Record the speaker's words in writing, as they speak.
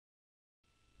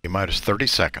Minus 30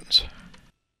 seconds.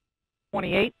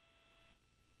 28.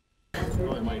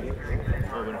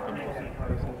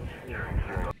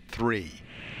 3,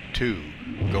 2,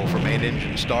 go for main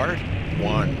engine start.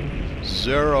 1,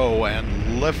 0,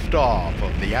 and liftoff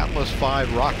of the Atlas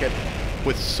V rocket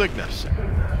with Cygnus.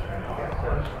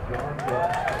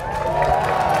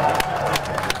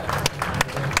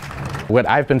 What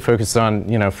I've been focused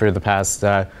on, for the past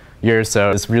year or so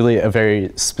is really a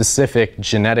very specific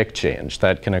genetic change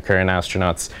that can occur in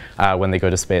astronauts when they go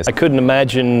to space. I couldn't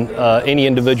imagine any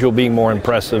individual being more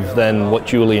impressive than what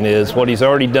Julian is. What he's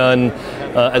already done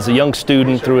as a young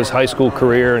student through his high school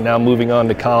career and now moving on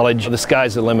to college. The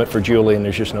sky's the limit for Julian,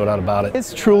 there's just no doubt about it.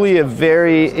 It's truly a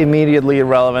very immediately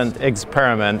relevant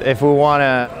experiment. If we want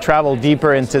to travel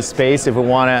deeper into space, if we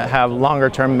want to have longer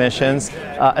term missions,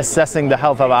 assessing the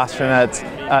health of astronauts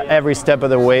every step of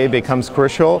the way becomes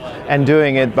crucial, and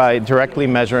doing it by directly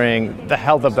measuring the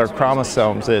health of their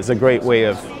chromosomes is a great way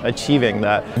of achieving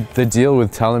that. The deal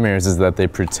with telomeres is that they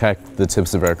protect the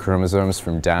tips of our chromosomes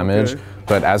from damage,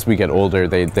 but as we get older,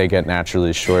 they get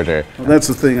naturally shorter. Well, that's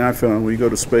the thing I found. When you go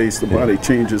to space, the body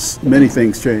changes, many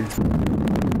things change. The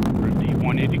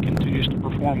 180 continues to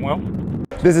perform well.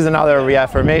 This is another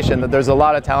reaffirmation that there's a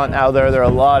lot of talent out there. There are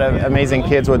a lot of amazing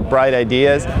kids with bright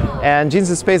ideas, and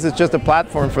Genes of Space is just a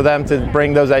platform for them to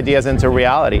bring those ideas into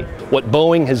reality. What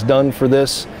Boeing has done for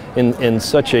this in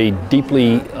such a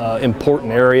deeply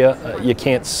important area, you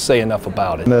can't say enough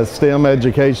about it. The STEM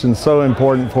education is so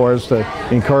important for us to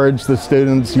encourage the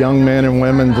students, young men and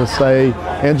women, to stay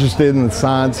interested in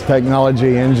science,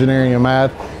 technology, engineering, and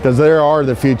math, because they are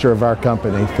the future of our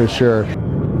company, for sure.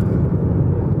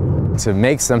 To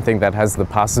make something that has the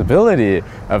possibility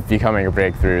of becoming a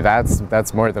breakthrough,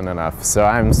 that's more than enough. So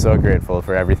I'm so grateful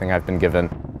for everything I've been given.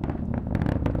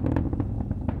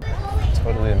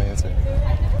 Totally amazing.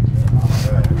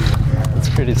 It's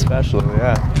pretty special,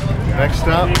 yeah. Next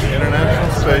stop,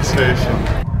 International Space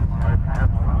Station.